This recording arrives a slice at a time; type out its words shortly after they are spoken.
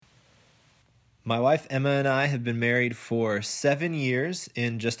My wife Emma and I have been married for 7 years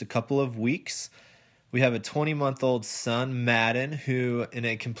in just a couple of weeks. We have a 20-month-old son, Madden, who, in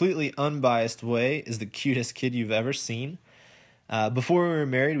a completely unbiased way, is the cutest kid you've ever seen. Before we were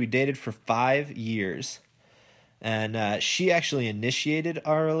married, we dated for 5 years, and she actually initiated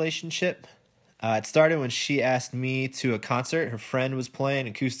our relationship. It started when she asked me to a concert. Her friend was playing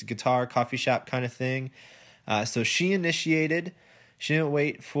acoustic guitar, coffee shop kind of thing. So she initiated. She didn't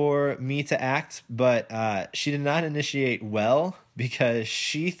wait for me to act, but she did not initiate well because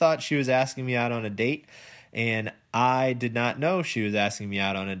she thought she was asking me out on a date, and I did not know she was asking me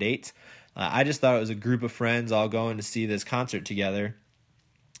out on a date. I just thought it was a group of friends all going to see this concert together,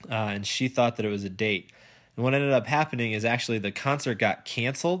 and she thought that it was a date. And what ended up happening is actually the concert got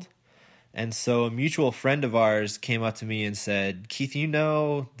canceled, and so a mutual friend of ours came up to me and said, "Keith, you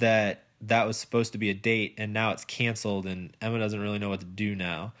know that was supposed to be a date and now it's canceled and Emma doesn't really know what to do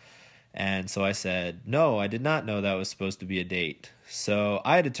now." And so I said, "No, I did not know that was supposed to be a date." So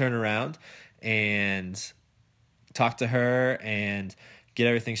I had to turn around and talk to her and get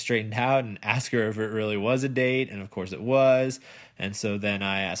everything straightened out and ask her if it really was a date. And of course it was. And so then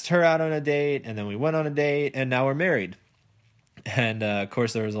I asked her out on a date, and then we went on a date, and now we're married. And of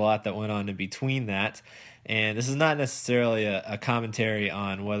course, there was a lot that went on in between that. And this is not necessarily a commentary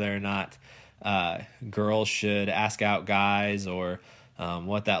on whether or not girls should ask out guys or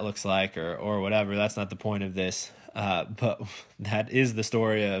what that looks like or whatever. That's not the point of this. But that is the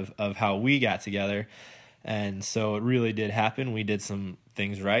story of how we got together. And so it really did happen. We did some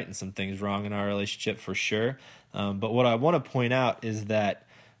things right and some things wrong in our relationship for sure. But what I want to point out is that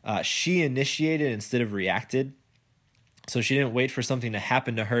she initiated instead of reacted. So she didn't wait for something to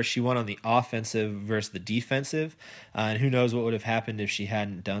happen to her. She went on the offensive versus the defensive. And who knows what would have happened if she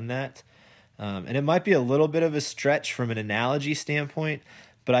hadn't done that. And it might be a little bit of a stretch from an analogy standpoint,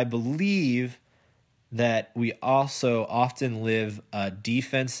 but I believe that we also often live a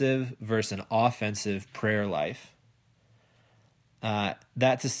defensive versus an offensive prayer life.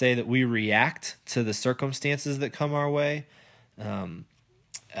 That to say that we react to the circumstances that come our way.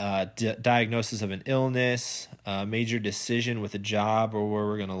 Diagnosis of an illness, a major decision with a job or where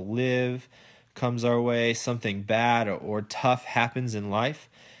we're going to live comes our way, something bad or tough happens in life,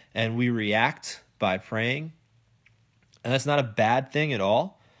 and we react by praying. And that's not a bad thing at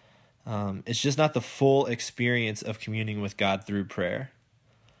all. It's just not the full experience of communing with God through prayer.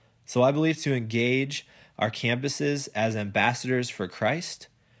 So I believe to engage our campuses as ambassadors for Christ,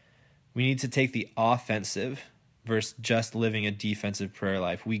 we need to take the offensive versus just living a defensive prayer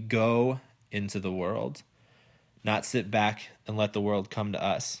life. We go into the world, not sit back and let the world come to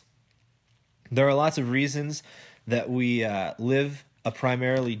us. There are lots of reasons that we live a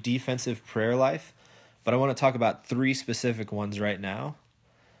primarily defensive prayer life, but I want to talk about three specific ones right now.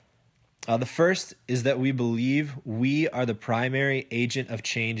 The first is that we believe we are the primary agent of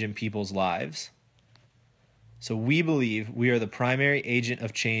change in people's lives. So we believe we are the primary agent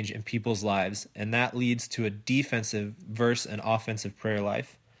of change in people's lives, and that leads to a defensive versus an offensive prayer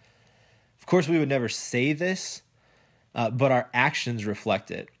life. Of course, we would never say this, but our actions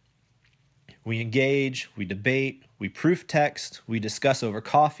reflect it. We engage, we debate, we proof text, we discuss over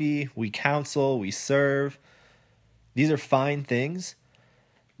coffee, we counsel, we serve. These are fine things,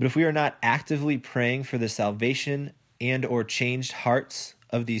 but if we are not actively praying for the salvation and or changed hearts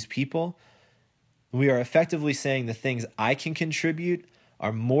of these people, we are effectively saying the things I can contribute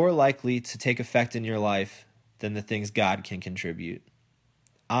are more likely to take effect in your life than the things God can contribute.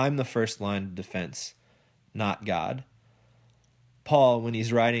 I'm the first line of defense, not God. Paul, when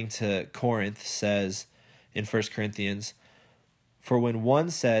he's writing to Corinth, says in 1 Corinthians, "For when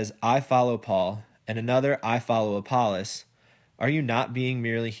one says, 'I follow Paul,' and another, 'I follow Apollos,' are you not being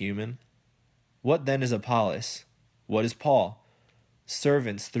merely human? What then is Apollos? What is Paul?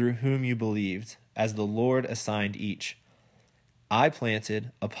 Servants through whom you believed, as the Lord assigned each. I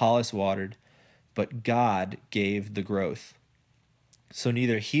planted, Apollos watered, but God gave the growth. So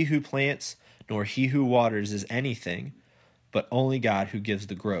neither he who plants nor he who waters is anything, but only God who gives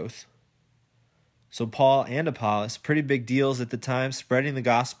the growth." So Paul and Apollos, pretty big deals at the time, spreading the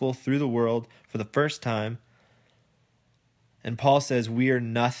gospel through the world for the first time. And Paul says we are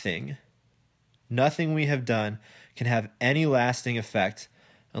nothing. Nothing we have done can have any lasting effect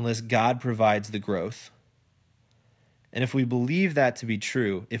unless God provides the growth. And if we believe that to be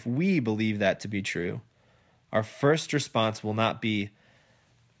true, our first response will not be,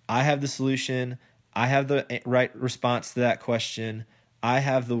 "I have the solution, I have the right response to that question, I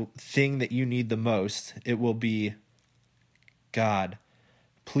have the thing that you need the most." It will be, "God,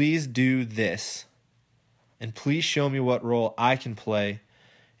 please do this, and please show me what role I can play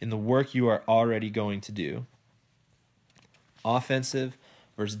in the work you are already going to do. Offensive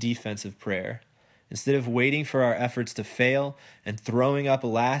versus defensive prayer. Instead of waiting for our efforts to fail and throwing up a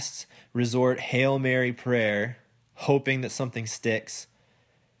last resort Hail Mary prayer, hoping that something sticks,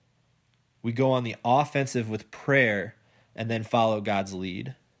 we go on the offensive with prayer and then follow God's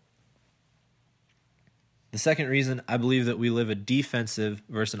lead. The second reason I believe that we live a defensive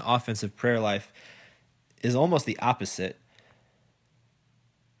versus an offensive prayer life is almost the opposite.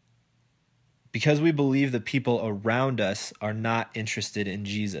 Because we believe the people around us are not interested in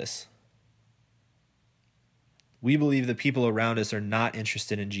Jesus. We believe the people around us are not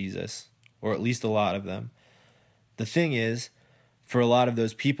interested in Jesus, or at least a lot of them. The thing is, for a lot of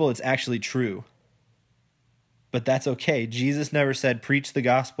those people, it's actually true. But that's okay. Jesus never said, preach the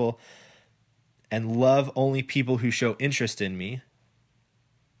gospel and love only people who show interest in me.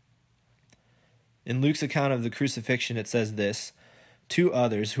 In Luke's account of the crucifixion, it says this: 2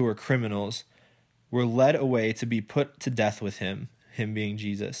 others who were criminals were led away to be put to death with him being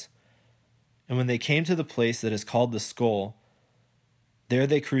Jesus. And when they came to the place that is called the Skull, there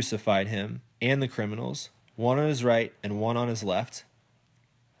they crucified him and the criminals, one on his right and one on his left.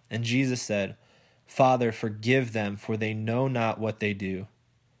 And Jesus said, Father, forgive them, for they know not what they do.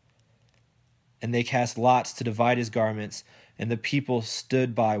 And they cast lots to divide his garments, and the people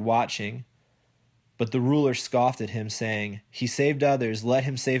stood by watching. But the ruler scoffed at him, saying, He saved others, let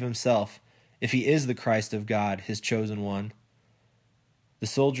him save himself, if he is the Christ of God, his chosen one. The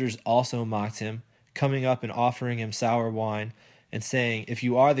soldiers also mocked him, coming up and offering him sour wine, and saying, If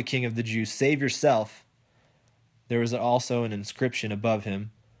you are the king of the Jews, save yourself. There was also an inscription above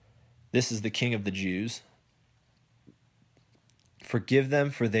him, This is the King of the Jews. Forgive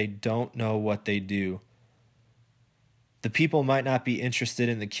them, for they don't know what they do. The people might not be interested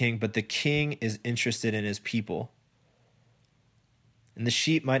in the king, but the king is interested in his people. And the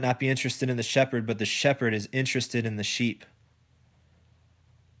sheep might not be interested in the shepherd, but the shepherd is interested in the sheep.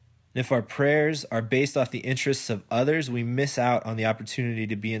 And if our prayers are based off the interests of others, we miss out on the opportunity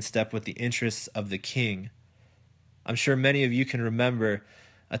to be in step with the interests of the king. I'm sure many of you can remember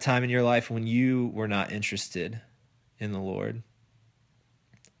a time in your life when you were not interested in the Lord.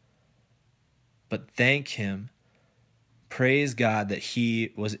 But thank him. Praise God that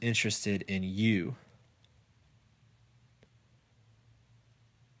he was interested in you.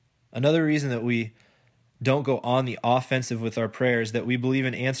 Another reason that we don't go on the offensive with our prayers, that we believe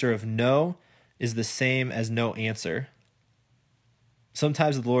an answer of no is the same as no answer.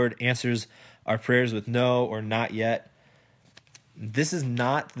 Sometimes the Lord answers our prayers with no or not yet. This is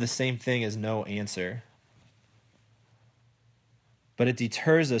not the same thing as no answer. But it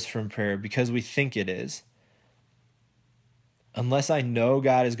deters us from prayer because we think it is. Unless I know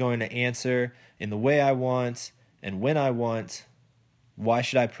God is going to answer in the way I want and when I want, why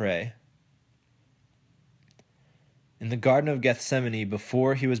should I pray? In the Garden of Gethsemane,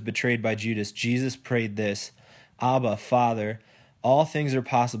 before he was betrayed by Judas, Jesus prayed this: Abba, Father, all things are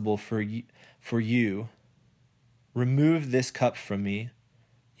possible for you. Remove this cup from me,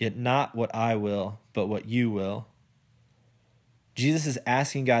 yet not what I will, but what you will. Jesus is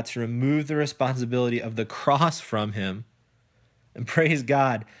asking God to remove the responsibility of the cross from him. And praise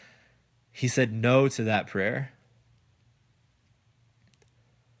God, he said no to that prayer.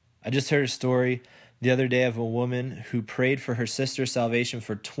 I just heard a story the other day of a woman who prayed for her sister's salvation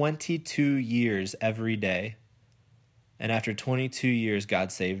for 22 years every day. And after 22 years,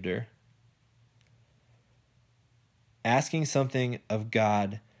 God saved her. Asking something of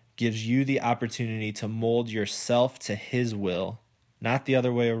God gives you the opportunity to mold yourself to his will, not the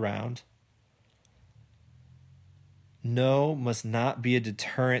other way around. No must not be a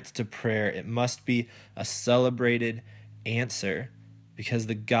deterrent to prayer. It must be a celebrated answer, because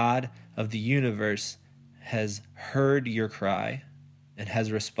the God of the universe has heard your cry and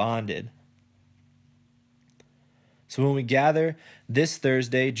has responded. So when we gather this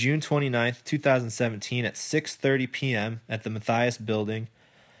Thursday, June 29th, 2017 at 6:30 p.m. at the Matthias Building,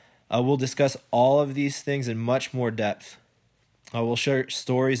 we'll discuss all of these things in much more depth. We'll share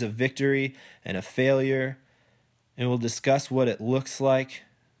stories of victory and of failure, and we'll discuss what it looks like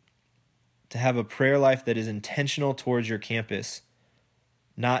to have a prayer life that is intentional towards your campus,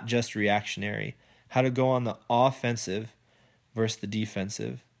 not just reactionary. How to go on the offensive versus the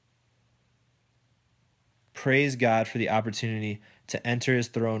defensive. Praise God for the opportunity to enter his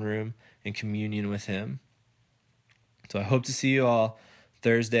throne room in communion with him. So I hope to see you all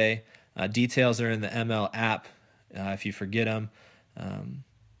Thursday. Details are in the ML app if you forget them.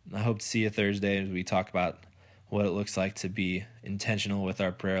 I hope to see you Thursday as we talk about what it looks like to be intentional with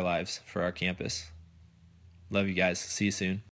our prayer lives for our campus. Love you guys. See you soon.